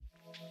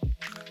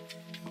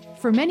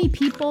For many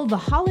people, the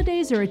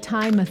holidays are a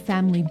time of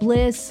family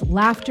bliss,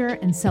 laughter,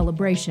 and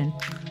celebration.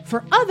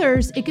 For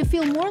others, it can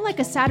feel more like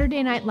a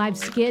Saturday Night Live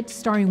skit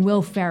starring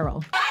Will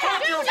Ferrell.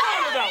 I'm going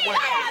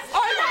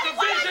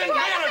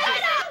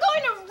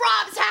to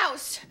Rob's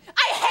house.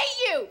 I hate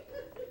you.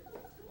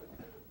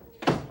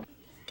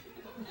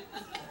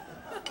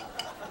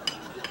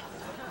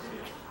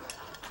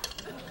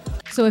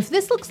 So if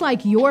this looks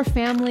like your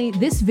family,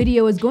 this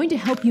video is going to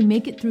help you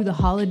make it through the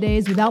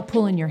holidays without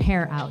pulling your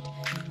hair out.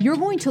 You're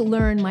going to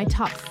learn my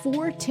top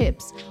 4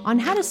 tips on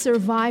how to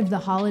survive the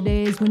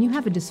holidays when you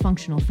have a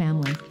dysfunctional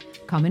family.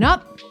 Coming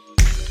up.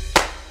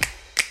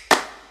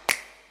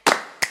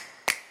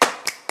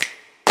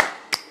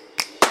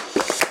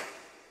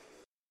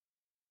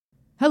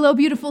 Hello,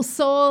 beautiful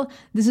soul.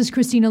 This is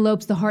Christina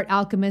Lopes, the Heart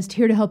Alchemist,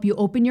 here to help you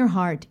open your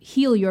heart,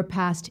 heal your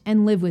past,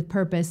 and live with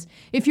purpose.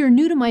 If you're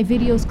new to my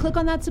videos, click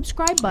on that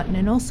subscribe button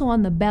and also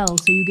on the bell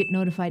so you get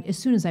notified as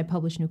soon as I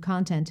publish new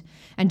content.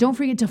 And don't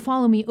forget to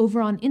follow me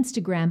over on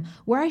Instagram,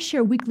 where I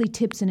share weekly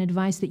tips and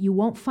advice that you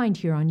won't find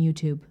here on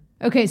YouTube.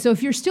 Okay, so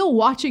if you're still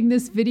watching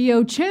this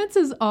video,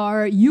 chances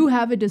are you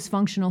have a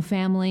dysfunctional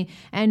family.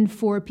 And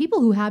for people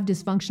who have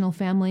dysfunctional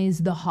families,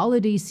 the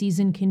holiday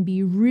season can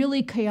be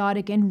really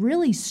chaotic and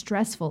really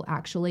stressful,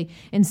 actually,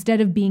 instead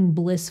of being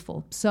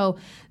blissful. So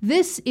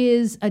this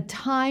is a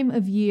time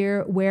of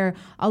year where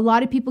a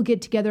lot of people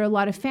get together, a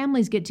lot of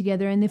families get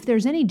together, and if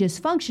there's any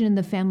dysfunction in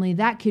the family,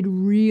 that could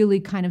really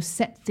kind of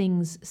set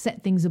things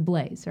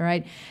ablaze, all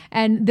right?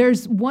 And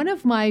there's one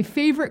of my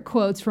favorite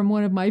quotes from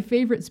one of my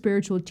favorite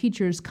spiritual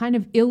teachers kind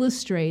of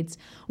illustrates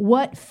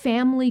what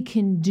family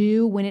can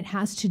do when it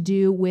has to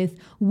do with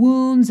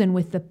wounds and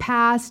with the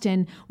past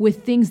and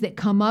with things that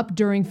come up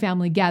during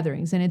family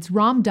gatherings. And it's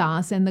Ram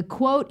Dass, and the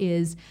quote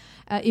is,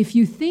 if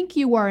you think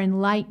you are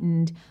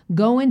enlightened,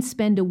 go and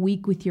spend a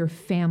week with your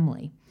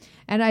family.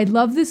 And I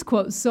love this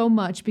quote so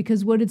much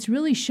because what it's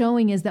really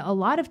showing is that a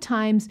lot of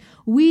times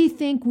we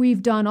think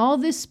we've done all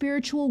this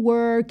spiritual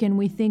work and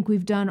we think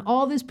we've done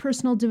all this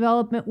personal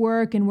development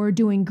work and we're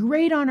doing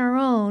great on our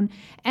own.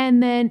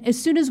 And then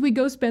as soon as we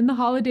go spend the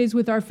holidays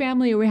with our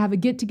family or we have a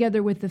get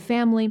together with the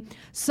family,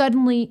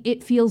 suddenly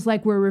it feels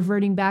like we're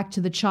reverting back to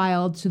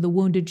the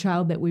wounded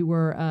child that we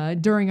were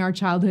during our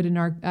childhood and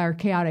our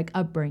chaotic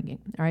upbringing.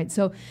 All right.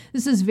 So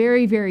this is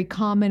very, very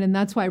common. And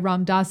that's why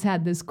Ram Dass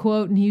had this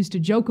quote, and he used to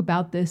joke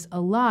about this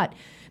a lot,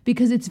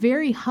 because it's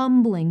very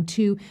humbling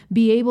to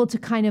be able to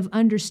kind of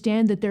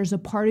understand that there's a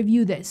part of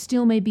you that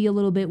still may be a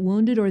little bit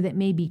wounded or that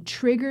may be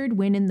triggered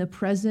when in the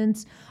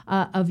presence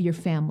of your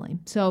family.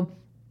 So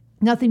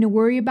nothing to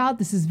worry about.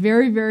 This is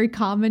very, very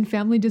common.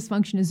 Family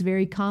dysfunction is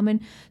very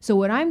common. So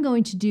what I'm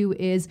going to do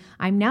is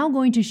I'm now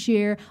going to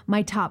share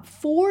my top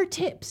 4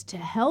 tips to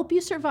help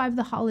you survive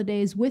the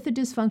holidays with a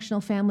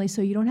dysfunctional family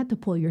so you don't have to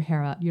pull your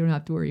hair out. You don't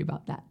have to worry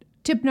about that.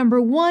 Tip number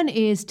 1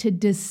 is to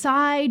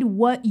decide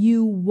what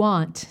you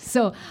want.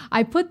 So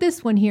I put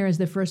this one here as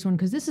the first one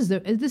because this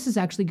is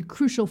actually a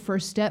crucial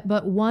first step,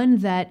 but one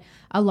that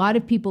a lot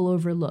of people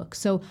overlook.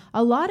 So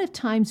a lot of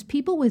times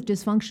people with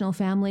dysfunctional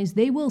families,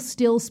 they will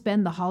still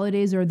spend the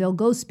holidays or they'll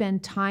go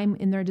spend time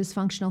in their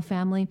dysfunctional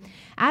family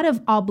out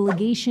of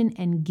obligation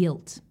and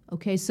guilt.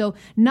 Okay, so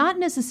not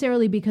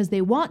necessarily because they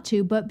want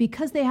to, but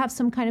because they have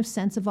some kind of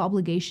sense of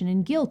obligation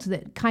and guilt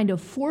that kind of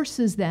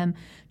forces them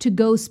to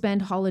go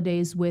spend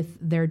holidays with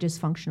their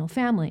dysfunctional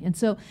family. And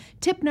so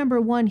tip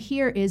number 1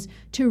 here is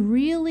to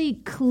really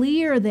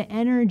clear the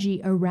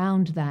energy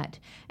around that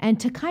and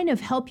to kind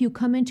of help you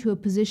come into a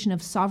position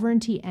of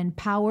sovereignty and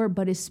power,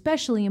 but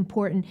especially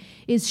important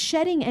is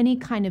shedding any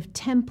kind of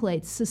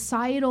templates,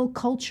 societal,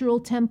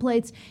 cultural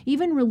templates,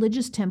 even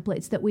religious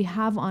templates that we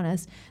have on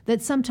us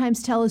that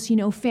sometimes tell us,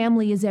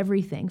 family is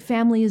everything.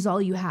 Family is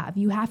all you have.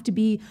 You have to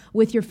be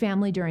with your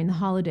family during the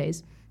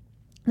holidays.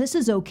 This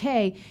is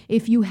okay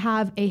if you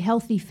have a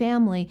healthy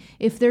family,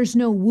 if there's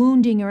no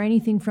wounding or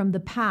anything from the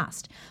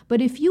past.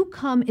 But if you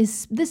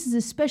this is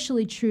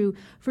especially true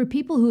for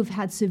people who have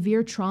had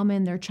severe trauma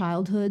in their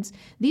childhoods.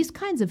 These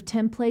kinds of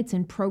templates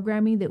and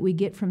programming that we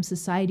get from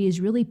society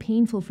is really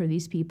painful for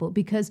these people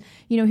because,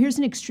 here's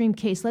an extreme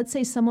case. Let's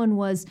say someone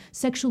was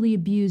sexually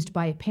abused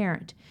by a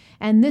parent.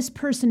 And this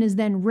person is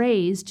then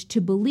raised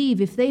to believe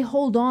if they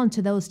hold on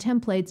to those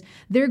templates,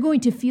 they're going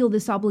to feel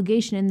this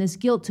obligation and this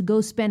guilt to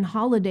go spend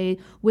holiday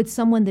with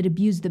someone that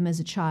abused them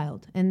as a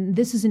child. And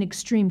this is an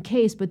extreme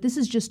case, but this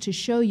is just to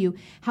show you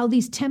how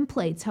these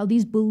templates, how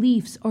these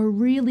beliefs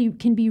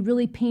can be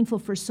really painful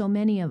for so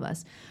many of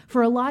us.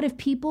 For a lot of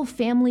people,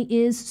 family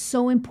is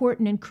so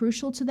important and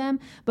crucial to them,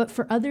 but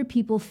for other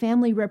people,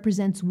 family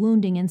represents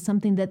wounding and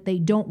something that they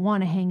don't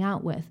want to hang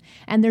out with.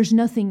 And there's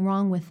nothing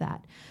wrong with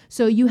that.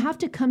 So you have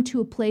to come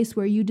to a place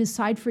where you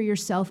decide for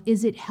yourself,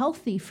 is it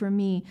healthy for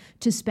me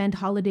to spend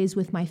holidays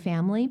with my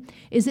family?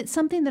 Is it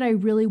something that I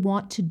really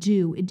want to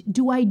do?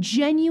 Do I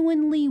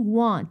genuinely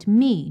want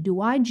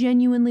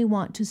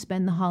to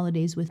spend the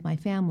holidays with my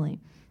family?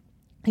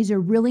 These are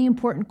really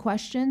important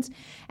questions,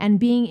 and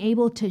being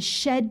able to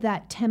shed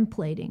that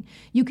templating.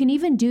 You can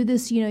even do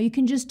this, you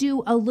can just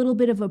do a little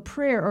bit of a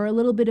prayer or a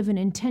little bit of an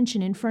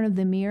intention in front of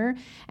the mirror,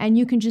 and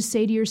you can just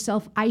say to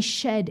yourself, I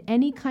shed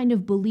any kind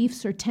of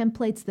beliefs or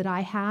templates that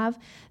I have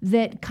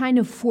that kind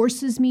of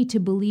forces me to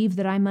believe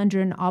that I'm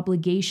under an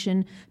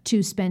obligation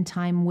to spend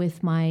time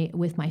with my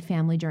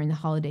family during the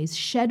holidays.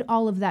 Shed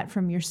all of that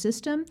from your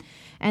system,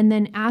 and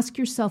then ask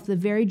yourself the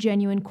very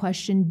genuine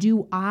question,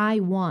 do I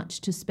want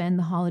to spend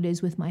the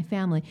holidays with my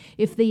family?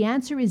 If the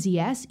answer is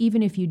yes,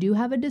 even if you do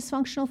have a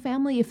dysfunctional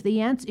family,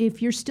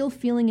 if you're still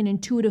feeling an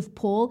intuitive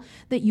pull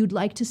that you'd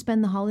like to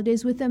spend the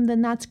holidays with them,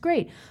 then that's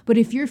great. But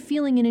if you're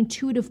feeling an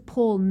intuitive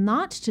pull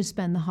not to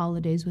spend the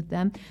holidays with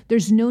them,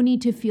 there's no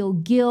need to feel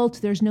guilt,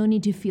 there's no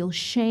need to feel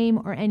shame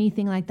or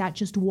anything like that.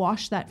 Just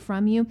wash that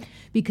from you,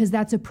 because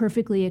that's a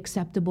perfectly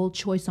acceptable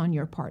choice on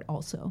your part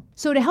also.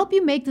 So to help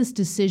you make this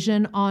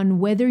decision on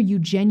whether you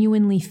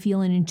genuinely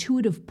feel an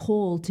intuitive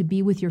pull to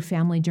be with your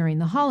family during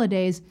the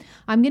holidays,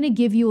 I'm going to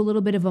give you a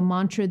little bit of a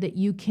mantra that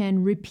you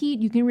can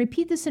repeat. You can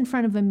repeat this in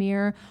front of a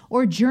mirror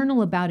or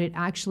journal about it,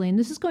 actually. And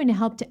this is going to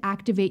help to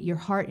activate your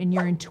heart and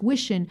your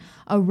intuition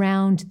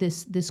around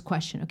this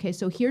question. Okay,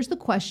 so here's the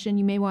question.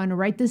 You may want to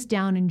write this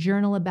down and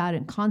journal about it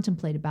and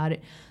contemplate about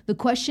it. The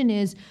question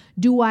is,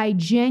 do I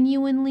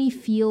genuinely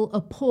feel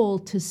a pull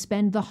to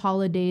spend the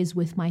holidays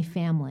with my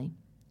family?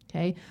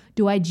 Okay.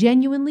 Do I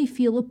genuinely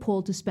feel a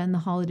pull to spend the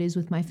holidays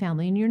with my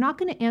family? And you're not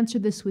going to answer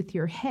this with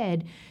your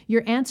head.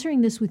 You're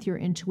answering this with your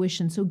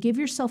intuition. So give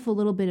yourself a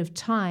little bit of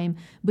time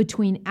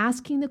between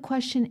asking the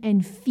question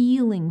and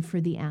feeling for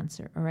the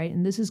answer. All right.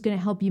 And this is going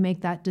to help you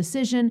make that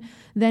decision.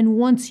 Then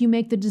once you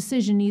make the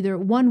decision, either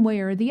one way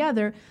or the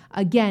other,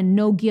 again,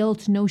 no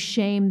guilt, no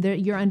shame.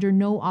 You're under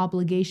no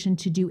obligation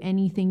to do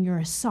anything. You're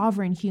a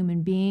sovereign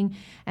human being.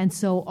 And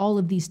so all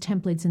of these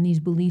templates and these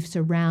beliefs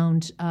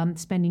around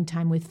spending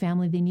time with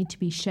family, they need to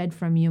be shed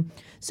from you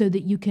so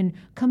that you can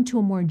come to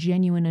a more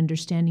genuine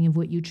understanding of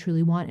what you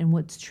truly want and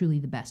what's truly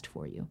the best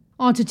for you.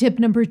 On to tip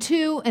number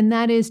 2, and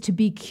that is to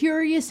be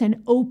curious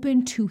and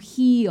open to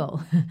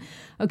heal.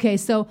 Okay,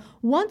 so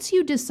once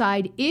you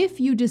decide, if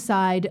you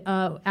decide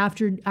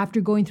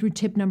after going through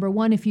tip number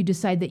 1, if you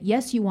decide that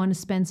yes, you want to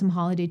spend some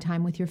holiday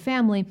time with your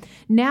family,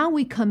 now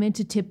we come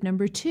into tip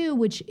number 2,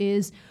 which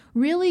is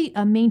really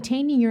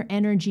maintaining your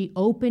energy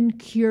open,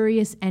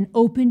 curious, and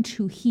open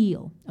to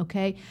heal,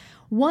 okay?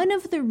 One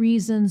of the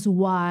reasons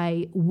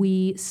why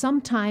we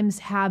sometimes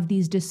have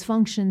these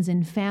dysfunctions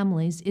in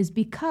families is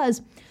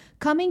because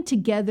coming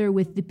together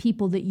with the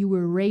people that you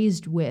were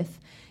raised with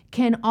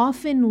can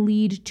often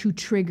lead to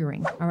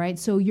triggering, all right?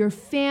 So your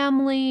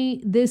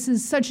family, this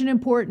is such an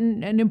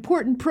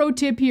important pro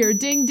tip here,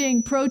 ding,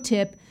 ding, pro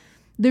tip.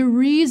 The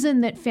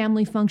reason that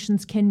family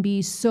functions can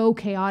be so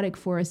chaotic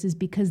for us is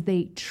because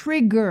they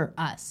trigger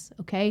us,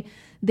 okay?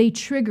 They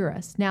trigger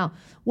us. Now,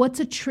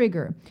 what's a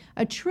trigger?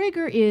 A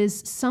trigger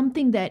is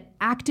something that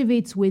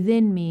activates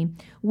within me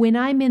when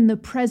I'm in the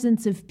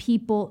presence of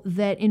people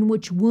in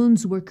which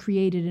wounds were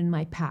created in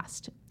my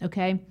past,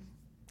 okay?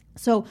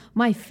 So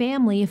my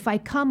family, if I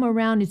come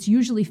around, it's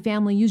usually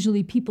family,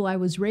 usually people I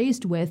was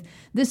raised with.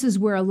 This is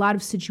where a lot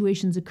of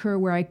situations occur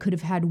where I could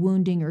have had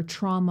wounding or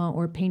trauma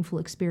or painful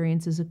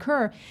experiences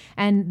occur.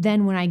 And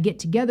then when I get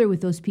together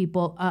with those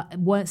people,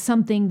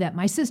 something that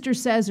my sister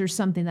says or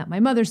something that my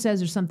mother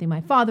says or something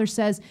my father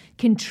says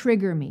can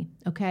trigger me,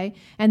 okay?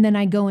 And then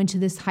I go into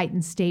this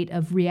heightened state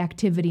of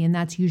reactivity, and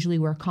that's usually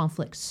where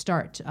conflicts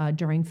start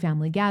during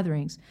family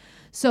gatherings.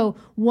 So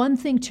one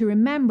thing to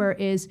remember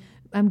is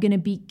I'm going to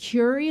be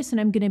curious and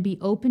I'm going to be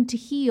open to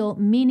heal,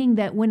 meaning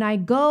that when I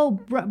go,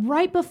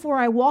 right before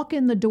I walk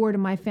in the door to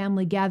my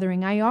family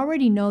gathering, I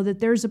already know that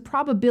there's a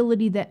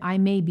probability that I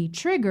may be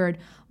triggered,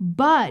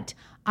 but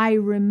I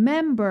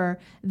remember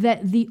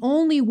that the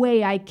only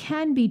way I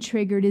can be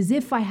triggered is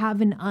if I have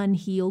an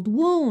unhealed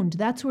wound.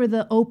 That's where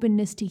the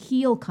openness to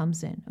heal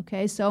comes in,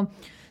 okay? So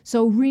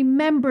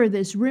remember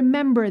this.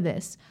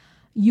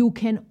 You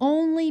can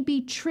only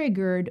be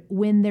triggered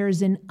when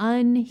there's an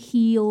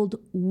unhealed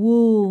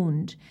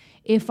wound.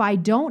 If I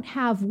don't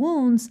have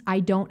wounds,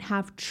 I don't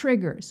have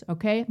triggers,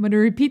 okay? I'm going to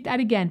repeat that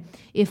again.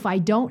 If I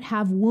don't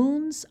have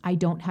wounds, I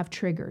don't have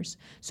triggers.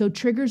 So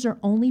triggers are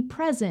only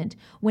present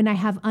when I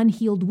have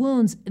unhealed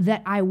wounds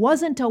that I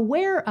wasn't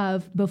aware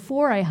of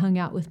before I hung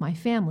out with my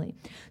family.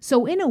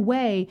 So in a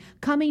way,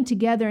 coming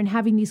together and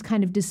having these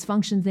kind of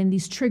dysfunctions and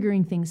these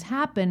triggering things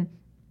happen,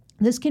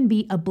 this can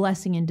be a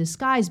blessing in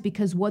disguise,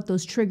 because what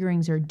those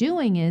triggerings are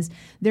doing is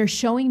they're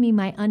showing me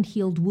my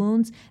unhealed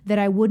wounds that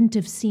I wouldn't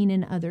have seen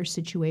in other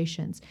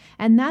situations.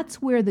 And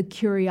that's where the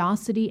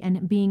curiosity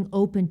and being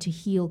open to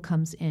heal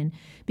comes in.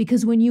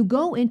 Because when you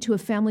go into a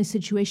family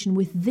situation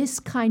with this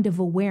kind of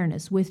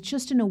awareness, with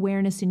just an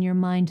awareness in your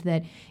mind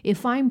that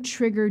if I'm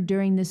triggered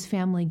during this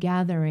family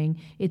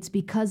gathering, it's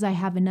because I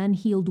have an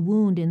unhealed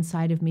wound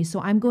inside of me. So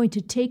I'm going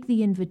to take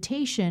the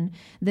invitation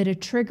that a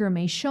trigger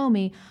may show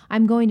me.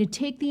 I'm going to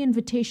take the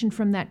invitation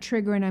from that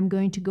trigger and I'm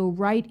going to go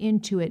right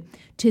into it,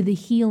 to the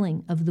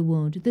healing of the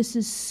wound. This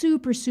is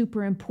super,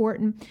 super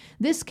important.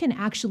 This can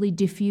actually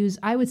diffuse,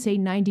 I would say,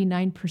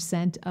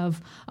 99%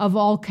 of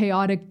all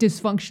chaotic,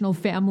 dysfunctional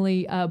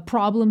family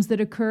problems that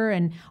occur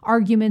and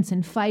arguments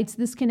and fights.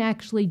 This can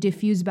actually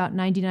diffuse about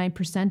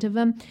 99% of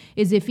them,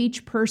 is if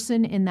each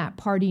person in that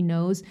party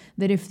knows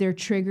that if they're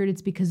triggered,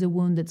 it's because of a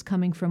wound that's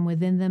coming from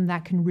within them.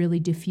 That can really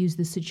diffuse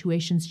the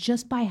situations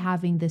just by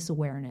having this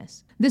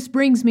awareness. This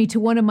brings me to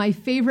one of my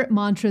favorite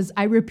mantras.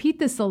 I repeat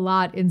this a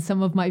lot in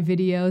some of my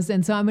videos,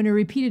 and so I'm going to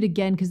repeat it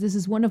again because this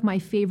is one of my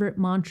favorite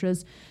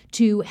mantras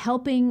to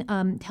helping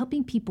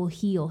people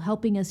heal,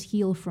 helping us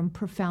heal from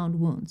profound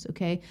wounds,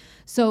 okay?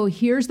 So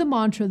here's the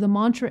mantra. The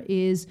mantra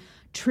is,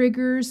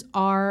 triggers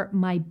are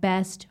my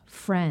best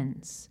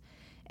friends.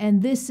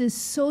 And this is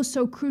so,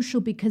 so crucial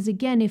because,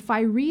 again, if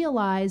I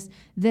realize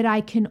that I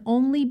can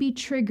only be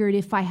triggered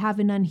if I have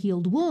an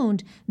unhealed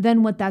wound,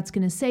 then what that's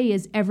going to say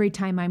is every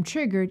time I'm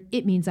triggered,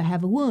 it means I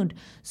have a wound.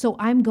 So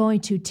I'm going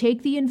to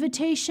take the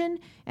invitation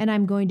and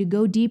I'm going to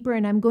go deeper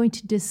and I'm going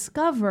to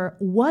discover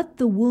what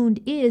the wound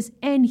is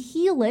and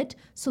heal it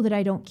so that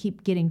I don't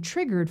keep getting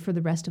triggered for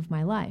the rest of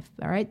my life.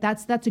 All right,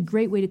 that's a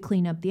great way to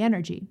clean up the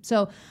energy.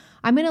 So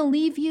I'm going to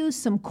leave you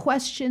some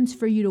questions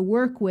for you to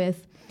work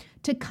with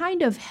to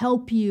kind of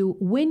help you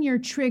when you're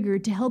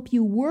triggered, to help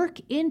you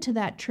work into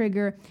that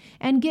trigger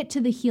and get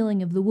to the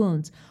healing of the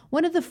wounds.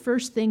 One of the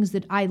first things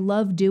that I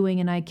love doing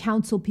and I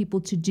counsel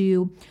people to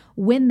do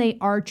when they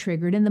are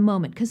triggered in the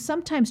moment, because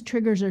sometimes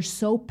triggers are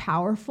so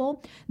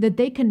powerful that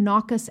they can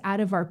knock us out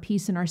of our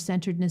peace and our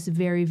centeredness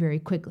very, very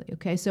quickly.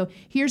 Okay, so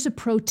here's a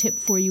pro tip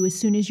for you as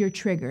soon as you're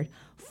triggered.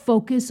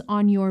 Focus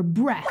on your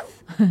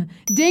breath.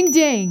 Ding,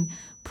 ding.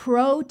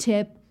 Pro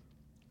tip,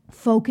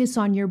 focus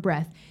on your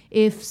breath.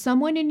 If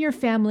someone in your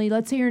family,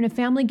 let's say you're in a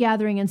family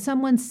gathering and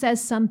someone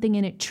says something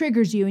and it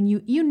triggers you and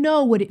you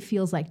know what it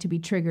feels like to be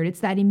triggered.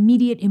 It's that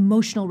immediate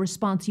emotional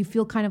response. You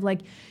feel kind of like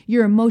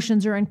your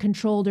emotions are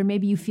uncontrolled, or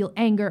maybe you feel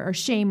anger or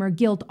shame or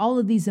guilt. All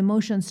of these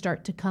emotions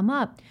start to come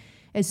up.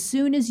 As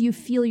soon as you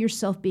feel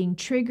yourself being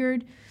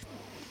triggered,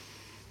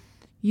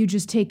 you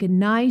just take a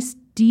nice,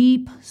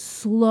 deep,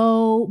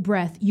 slow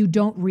breath. You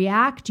don't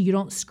react. You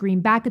don't scream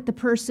back at the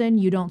person.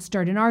 You don't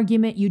start an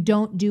argument. You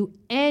don't do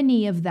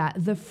any of that.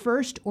 The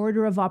first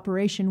order of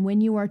operation when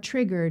you are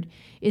triggered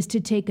is to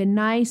take a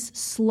nice,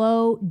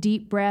 slow,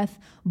 deep breath.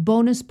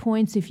 Bonus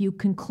points if you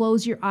can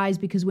close your eyes,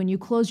 because when you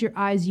close your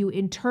eyes, you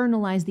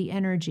internalize the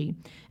energy.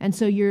 And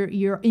so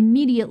you're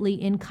immediately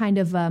in kind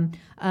of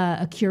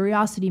a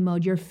curiosity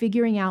mode. You're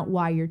figuring out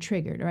why you're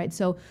triggered, all right?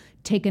 So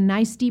take a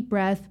nice, deep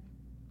breath.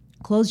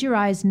 Close your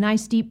eyes,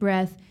 nice deep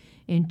breath,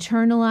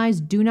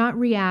 internalize, do not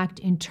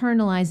react,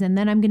 internalize, and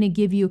then I'm going to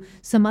give you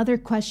some other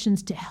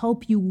questions to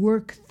help you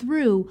work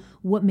through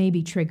what may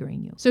be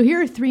triggering you. So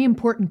here are 3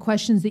 important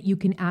questions that you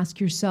can ask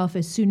yourself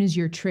as soon as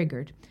you're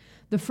triggered.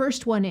 The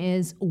first one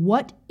is,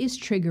 what is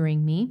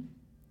triggering me?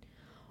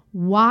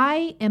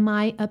 Why am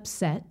I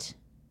upset?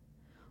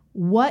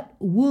 What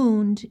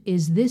wound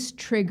is this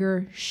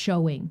trigger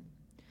showing?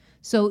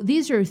 So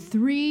these are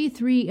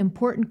three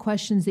important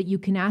questions that you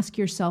can ask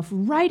yourself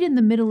right in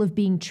the middle of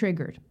being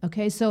triggered,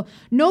 okay? So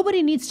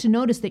nobody needs to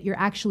notice that you're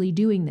actually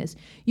doing this.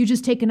 You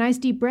just take a nice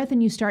deep breath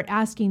and you start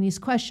asking these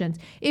questions.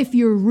 If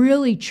you're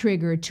really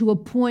triggered to a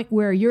point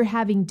where you're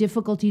having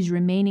difficulties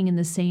remaining in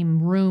the same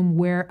room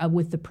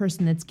with the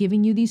person that's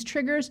giving you these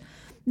triggers,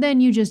 then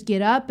you just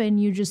get up and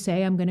you just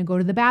say, I'm going to go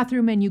to the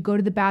bathroom, and you go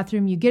to the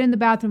bathroom, you get in the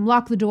bathroom,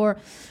 lock the door,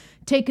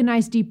 take a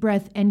nice deep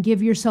breath and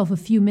give yourself a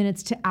few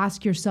minutes to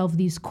ask yourself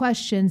these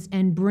questions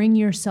and bring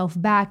yourself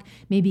back.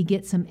 Maybe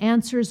get some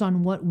answers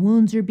on what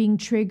wounds are being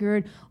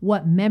triggered,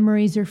 what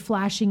memories are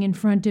flashing in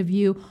front of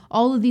you,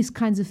 all of these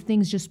kinds of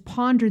things. Just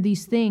ponder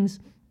these things.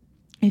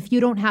 If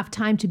you don't have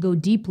time to go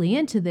deeply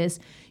into this,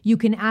 you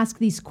can ask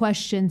these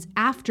questions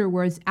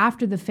afterwards,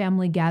 after the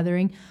family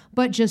gathering,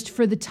 but just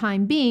for the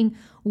time being,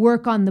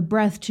 work on the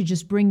breath to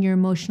just bring your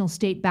emotional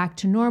state back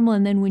to normal.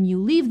 And then when you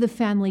leave the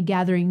family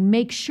gathering,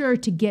 make sure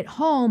to get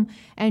home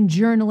and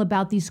journal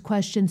about these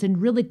questions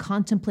and really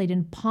contemplate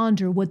and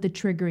ponder what the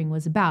triggering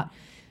was about.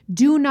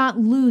 Do not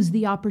lose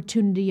the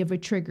opportunity of a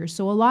trigger.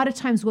 So a lot of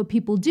times what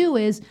people do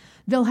is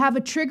they'll have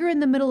a trigger in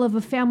the middle of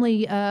a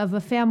family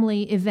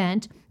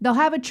event. They'll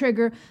have a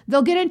trigger.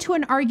 They'll get into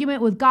an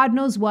argument with God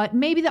knows what.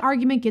 Maybe the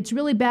argument gets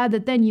really bad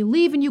that then you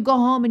leave and you go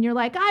home and you're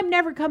like, I'm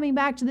never coming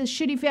back to this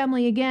shitty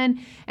family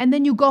again. And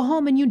then you go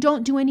home and you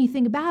don't do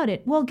anything about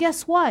it. Well,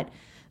 guess what?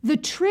 The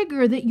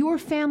trigger that your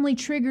family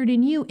triggered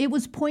in you, it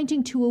was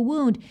pointing to a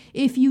wound.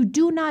 If you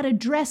do not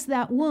address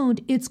that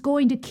wound, it's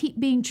going to keep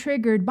being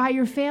triggered by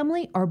your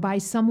family or by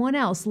someone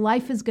else.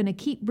 Life is going to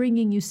keep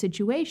bringing you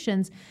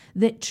situations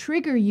that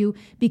trigger you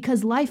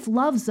because life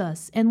loves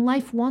us and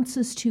life wants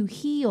us to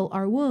heal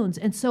our wounds.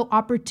 And so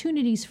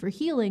opportunities for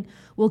healing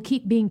will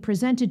keep being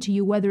presented to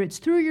you, whether it's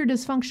through your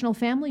dysfunctional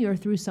family or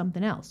through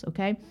something else,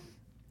 okay?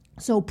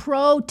 So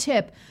pro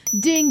tip,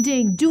 ding,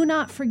 ding, do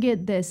not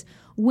forget this.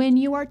 When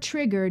you are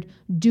triggered,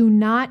 do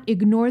not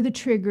ignore the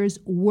triggers.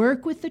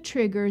 Work with the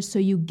triggers so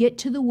you get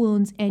to the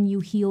wounds and you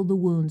heal the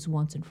wounds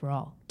once and for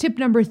all. Tip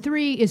number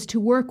 3 is to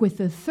work with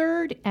the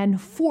 3rd and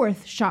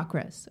 4th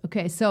chakras.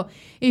 Okay, so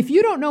if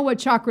you don't know what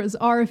chakras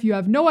are, if you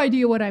have no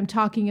idea what I'm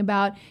talking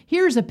about,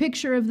 here's a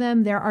picture of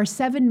them. There are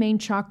 7 main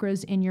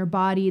chakras in your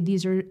body.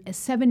 These are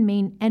 7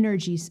 main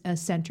energy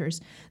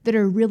centers that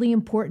are really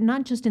important,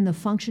 not just in the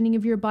functioning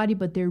of your body,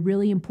 but they're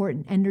really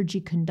important energy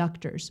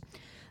conductors.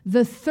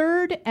 The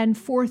 3rd and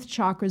 4th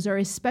chakras are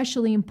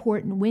especially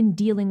important when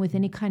dealing with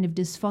any kind of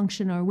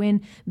dysfunction or when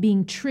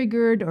being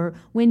triggered or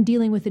when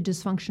dealing with a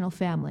dysfunctional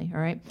family,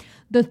 all right?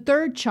 The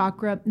 3rd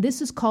chakra,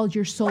 this is called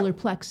your solar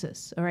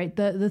plexus, all right?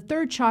 The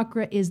 3rd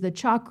chakra is the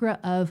chakra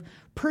of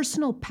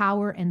personal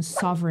power and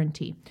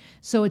sovereignty.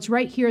 So it's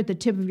right here at the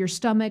tip of your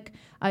stomach.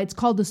 It's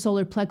called the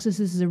solar plexus.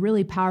 This is a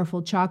really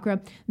powerful chakra.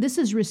 This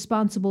is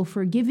responsible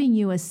for giving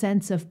you a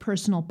sense of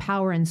personal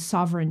power and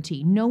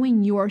sovereignty,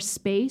 knowing your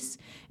space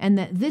and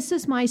that this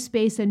is my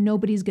space and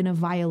nobody's going to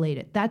violate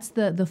it. That's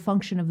the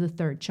function of the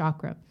 3rd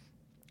chakra.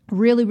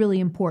 Really,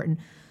 really important.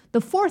 The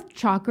 4th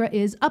chakra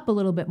is up a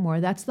little bit more.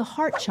 That's the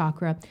heart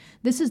chakra.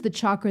 This is the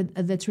chakra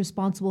that's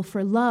responsible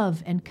for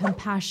love and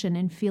compassion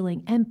and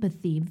feeling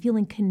empathy,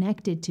 feeling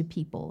connected to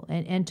people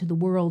and to the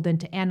world and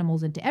to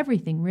animals and to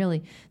everything,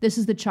 really. This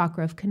is the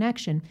chakra of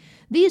connection.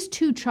 These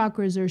 2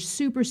 chakras are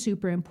super,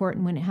 super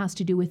important when it has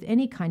to do with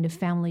any kind of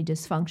family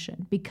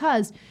dysfunction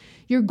because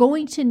you're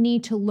going to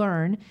need to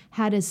learn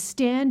how to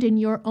stand in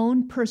your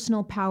own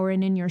personal power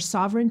and in your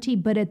sovereignty,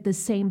 but at the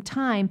same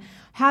time,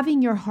 having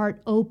your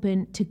heart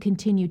open to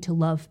continue to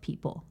love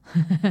people.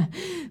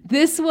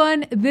 This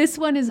one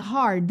is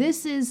hard.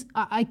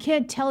 I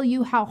can't tell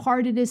you how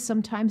hard it is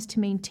sometimes to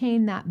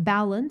maintain that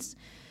balance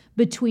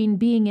between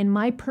being in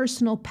my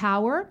personal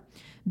power,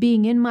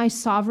 being in my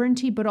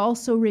sovereignty, but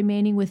also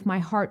remaining with my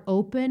heart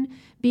open,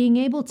 being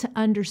able to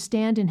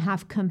understand and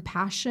have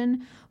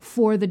compassion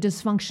for the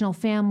dysfunctional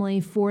family,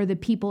 for the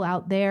people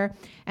out there.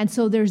 And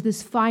so there's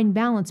this fine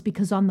balance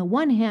because on the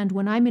one hand,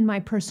 when I'm in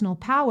my personal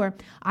power,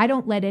 I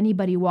don't let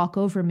anybody walk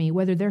over me,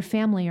 whether they're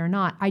family or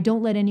not. I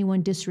don't let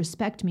anyone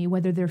disrespect me,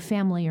 whether they're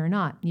family or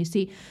not. You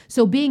see?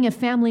 So being a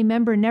family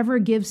member never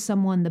gives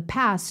someone the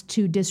pass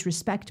to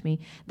disrespect me.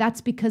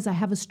 That's because I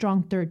have a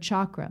strong 3rd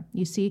chakra,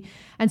 you see?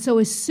 And so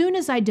as soon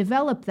as I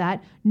develop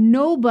that,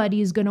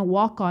 nobody is going to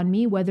walk on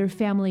me, whether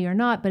family or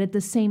not. But at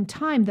the same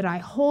time that I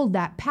hold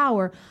that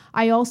power,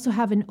 I also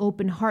have an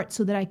open heart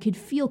so that I could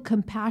feel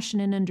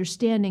compassion and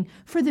understanding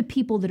for the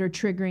people that are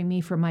triggering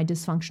me, for my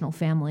dysfunctional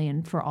family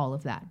and for all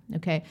of that,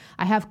 okay?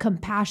 I have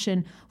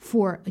compassion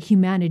for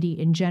humanity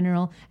in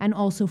general and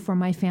also for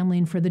my family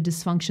and for the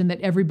dysfunction that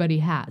everybody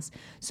has.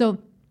 So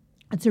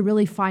it's a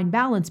really fine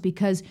balance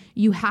because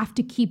you have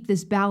to keep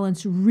this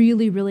balance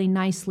really, really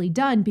nicely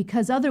done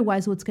because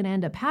otherwise what's going to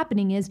end up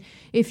happening is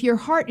if your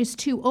heart is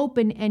too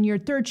open and your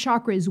 3rd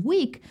chakra is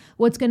weak,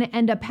 what's going to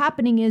end up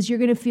happening is you're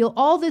going to feel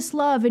all this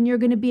love and you're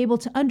going to be able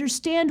to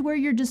understand where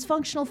your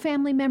dysfunctional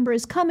family member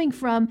is coming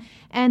from,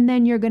 and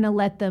then you're going to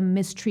let them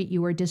mistreat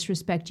you or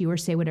disrespect you or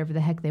say whatever the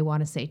heck they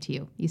want to say to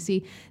you. You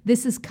see,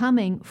 this is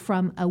coming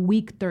from a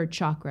weak 3rd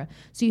chakra.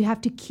 So you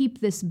have to keep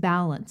this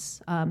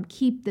balance. On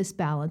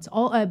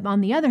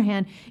the other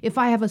hand, if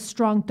I have a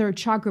strong 3rd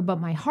chakra, but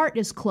my heart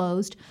is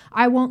closed,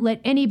 I won't let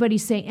anybody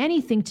say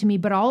anything to me,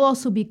 but I'll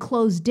also be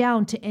closed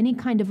down to any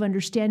kind of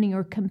understanding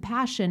or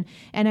compassion,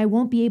 and I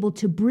won't be able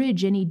to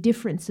bridge any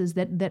differences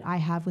that I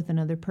have with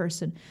another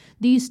person.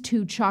 These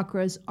 2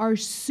 chakras are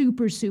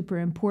super, super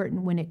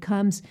important when it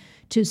comes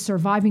to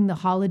surviving the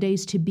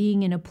holidays, to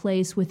being in a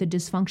place with a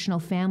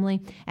dysfunctional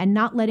family, and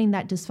not letting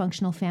that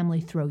dysfunctional family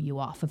throw you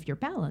off of your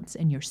balance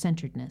and your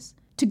centeredness.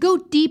 To go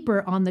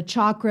deeper on the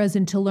chakras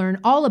and to learn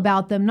all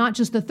about them, not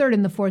just the 3rd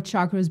and the 4th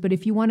chakras, but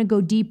if you want to go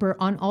deeper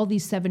on all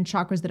these 7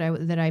 chakras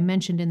that I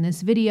mentioned in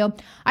this video,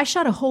 I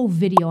shot a whole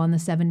video on the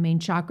 7 main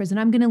chakras, and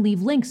I'm going to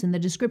leave links in the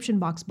description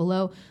box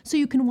below so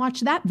you can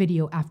watch that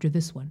video after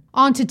this one.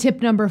 On to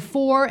tip number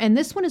 4, and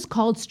this one is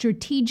called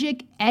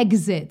strategic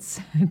exits.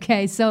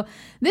 Okay, so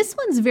this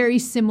one's very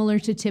similar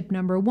to tip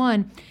number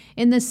 1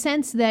 in the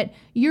sense that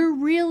you're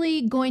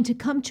really going to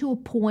come to a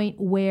point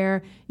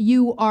where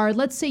you are,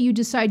 let's say you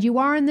decide you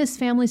are in this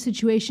family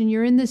situation,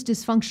 you're in this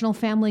dysfunctional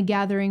family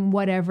gathering,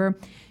 whatever.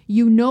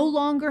 You no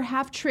longer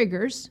have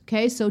triggers,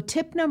 okay? So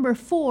tip number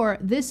 4,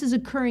 this is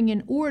occurring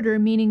in order,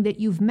 meaning that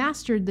you've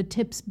mastered the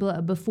tips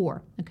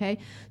before, okay?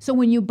 So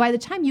by the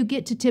time you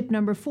get to tip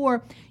number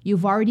 4,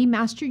 you've already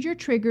mastered your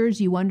triggers.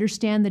 You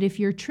understand that if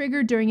you're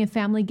triggered during a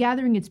family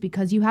gathering, it's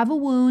because you have a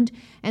wound,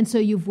 and so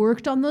you've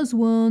worked on those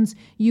wounds,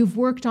 you've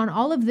worked on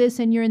all of this,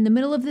 and you're in the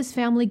middle of this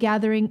family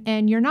gathering,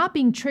 and you're not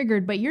being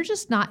triggered, but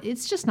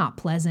it's just not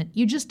pleasant.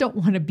 You just don't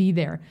want to be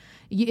there.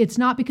 It's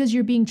not because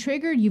you're being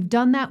triggered. You've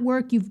done that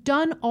work. You've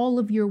done all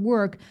of your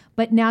work,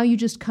 but now you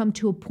just come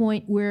to a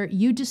point where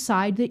you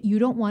decide that you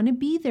don't want to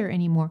be there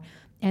anymore.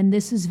 And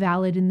this is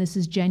valid, and this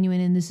is genuine,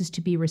 and this is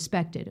to be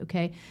respected,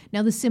 okay?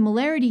 Now, the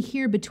similarity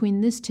here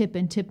between this tip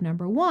and tip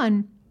number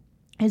 1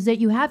 is that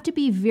you have to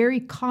be very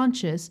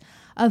conscious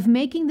of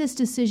making this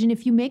decision.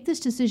 If you make this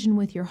decision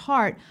with your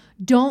heart,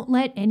 don't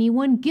let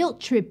anyone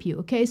guilt trip you,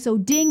 okay? So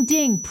ding,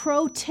 ding,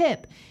 pro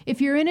tip. If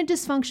you're in a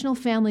dysfunctional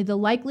family, the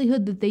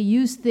likelihood that they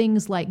use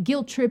things like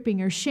guilt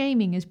tripping or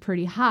shaming is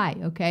pretty high,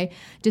 okay?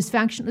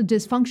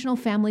 Dysfunctional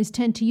families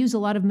tend to use a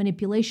lot of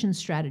manipulation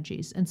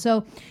strategies. And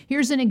so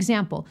here's an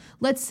example.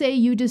 Let's say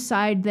you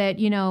decide that,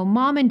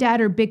 mom and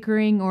dad are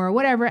bickering or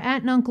whatever,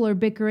 aunt and uncle are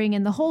bickering,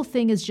 and the whole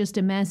thing is just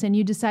a mess. And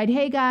you decide,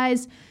 hey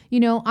guys,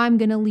 I'm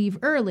going to leave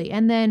early.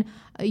 And then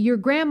your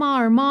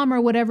grandma or mom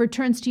or whatever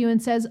turns to you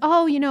and says,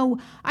 oh,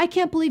 I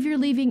can't believe you're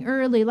leaving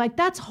early. Like,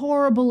 that's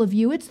horrible of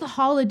you. It's the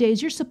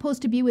holidays. You're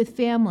supposed to be with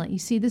family. You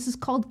see, this is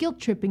called guilt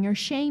tripping or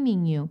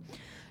shaming you.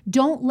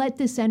 Don't let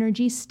this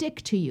energy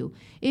stick to you.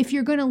 If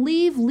you're going to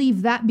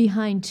leave that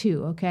behind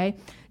too, okay?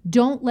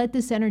 Don't let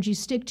this energy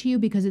stick to you,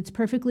 because it's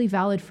perfectly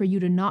valid for you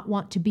to not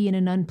want to be in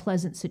an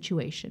unpleasant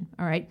situation,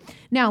 all right?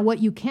 Now, what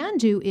you can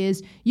do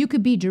is you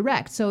could be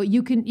direct. So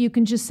you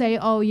can just say,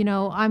 oh,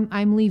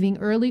 I'm leaving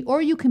early,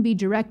 or you can be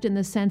direct in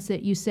the sense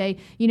that you say,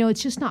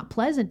 it's just not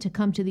pleasant to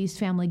come to these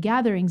family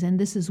gatherings, and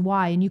this is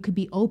why, and you could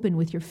be open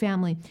with your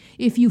family.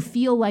 If you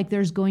feel like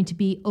there's going to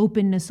be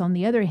openness on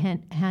the other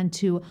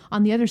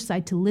on the other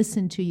side to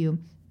listen to you,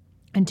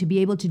 and to be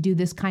able to do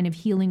this kind of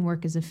healing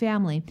work as a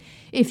family.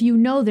 If you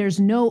know there's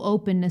no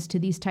openness to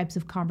these types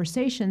of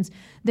conversations,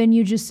 then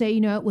you just say,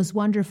 it was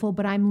wonderful,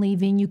 but I'm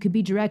leaving. You could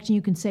be direct and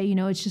you can say,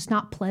 it's just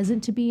not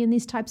pleasant to be in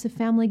these types of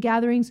family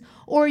gatherings.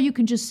 Or you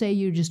can just say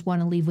you just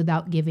want to leave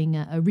without giving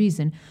a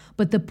reason.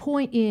 But the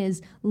point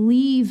is,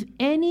 leave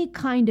any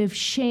kind of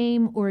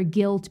shame or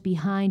guilt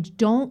behind.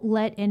 Don't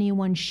let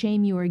anyone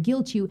shame you or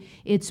guilt you.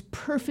 It's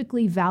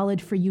perfectly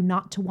valid for you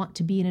not to want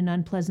to be in an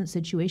unpleasant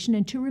situation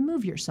and to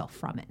remove yourself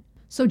from it.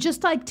 So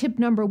just like tip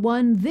number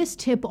 1, this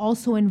tip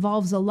also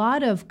involves a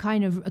lot of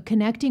kind of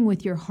connecting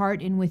with your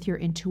heart and with your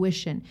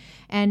intuition.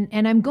 And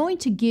I'm going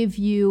to give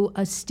you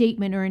a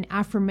statement or an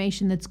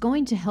affirmation that's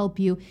going to help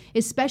you,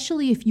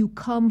 especially if you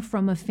come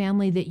from a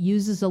family that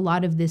uses a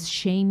lot of this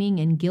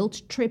shaming and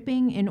guilt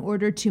tripping in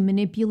order to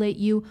manipulate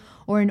you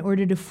or in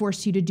order to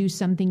force you to do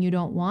something you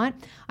don't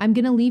want. I'm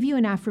going to leave you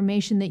an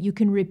affirmation that you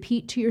can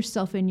repeat to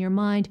yourself in your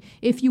mind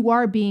if you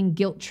are being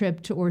guilt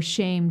tripped or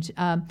shamed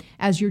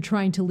as you're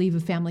trying to leave a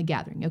family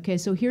gathering. Okay,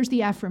 so here's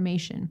the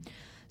affirmation.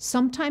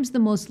 Sometimes the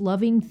most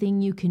loving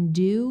thing you can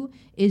do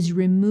is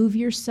remove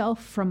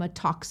yourself from a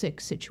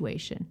toxic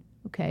situation.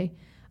 Okay,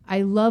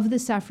 I love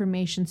this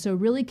affirmation. So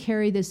really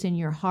carry this in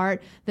your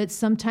heart, that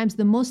sometimes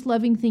the most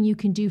loving thing you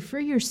can do for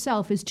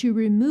yourself is to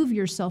remove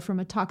yourself from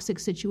a toxic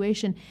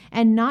situation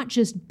and not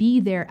just be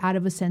there out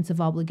of a sense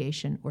of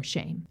obligation or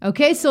shame.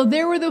 Okay, so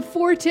there were the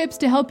 4 tips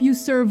to help you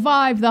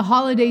survive the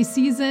holiday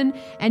season.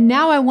 And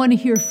now I want to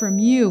hear from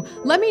you.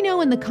 Let me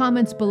know in the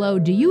comments below,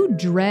 do you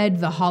dread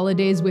the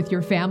holidays with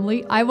your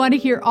family? I want to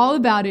hear all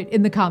about it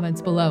in the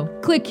comments below.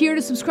 Click here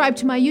to subscribe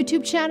to my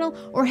YouTube channel,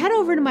 or head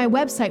over to my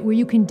website where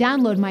you can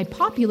download my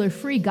popular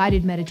free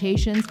guided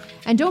meditations.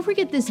 And don't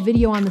forget this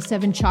video on the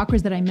 7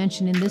 chakras that I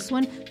mentioned in this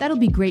one. That'll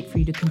be great for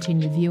you to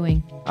continue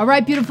viewing. All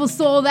right, beautiful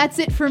soul, that's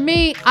it for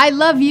me. I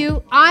love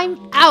you. I'm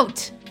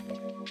out.